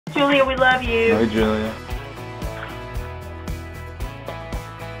Julia, we love you. Hi, Julia.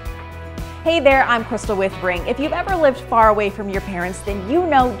 Hey there, I'm Crystal with Ring. If you've ever lived far away from your parents, then you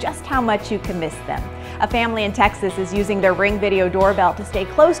know just how much you can miss them. A family in Texas is using their Ring video doorbell to stay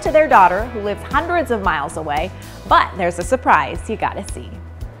close to their daughter, who lives hundreds of miles away. But there's a surprise you gotta see.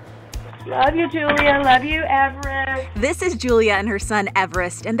 Love you, Julia. Love you, Everett. This is Julia and her son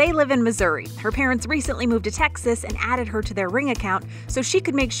Everest, and they live in Missouri. Her parents recently moved to Texas and added her to their Ring account so she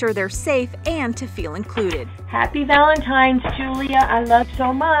could make sure they're safe and to feel included. Happy Valentine's, Julia. I love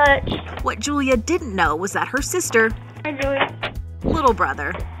so much. What Julia didn't know was that her sister, Hi, Julia. little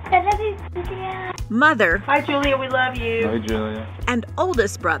brother, I love you, Julia. mother, Hi, Julia. We love you. Hi, Julia. and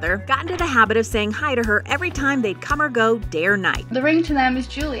oldest brother got into the habit of saying hi to her every time they'd come or go day or night. The ring to them is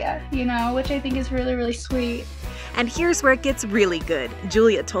Julia, which I think is really, really sweet. And here's where it gets really good.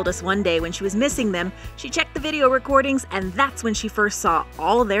 Julia told us one day when she was missing them, she checked the video recordings, and that's when she first saw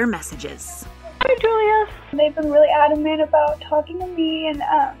all their messages. Hi, Julia. They've been really adamant about talking to me and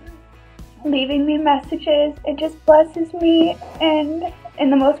leaving me messages. It just blesses me and in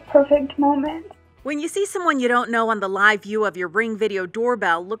the most perfect moments. When you see someone you don't know on the live view of your Ring video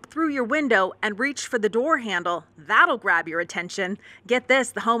doorbell, look through your window and reach for the door handle, that'll grab your attention. Get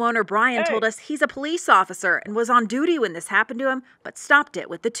this, the homeowner Brian told us he's a police officer and was on duty when this happened to him, but stopped it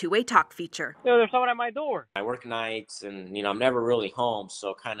with the two-way talk feature. There's someone at my door. I work nights and, I'm never really home.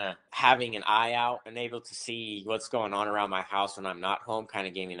 So kind of having an eye out and able to see what's going on around my house when I'm not home kind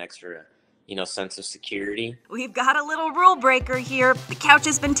of gave me an extra, sense of security. We've got a little rule breaker here. The couch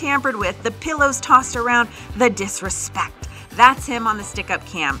has been tampered with, the pillows tossed around, the disrespect. That's him on the stick-up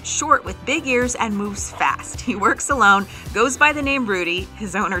cam, short with big ears and moves fast. He works alone, goes by the name Rudy.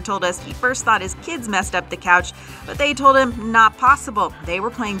 His owner told us he first thought his kids messed up the couch, but they told him not possible. They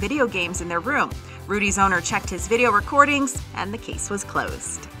were playing video games in their room. Rudy's owner checked his video recordings and the case was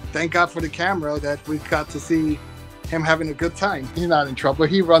closed. Thank God for the camera that we got to see him having a good time. He's not in trouble.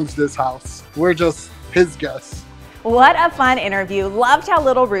 He runs this house. We're just his guests. What a fun interview. Loved how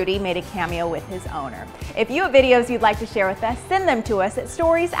little Rudy made a cameo with his owner. If you have videos you'd like to share with us, send them to us at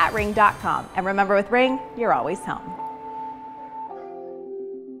stories@ring.com. And remember, with Ring, you're always home.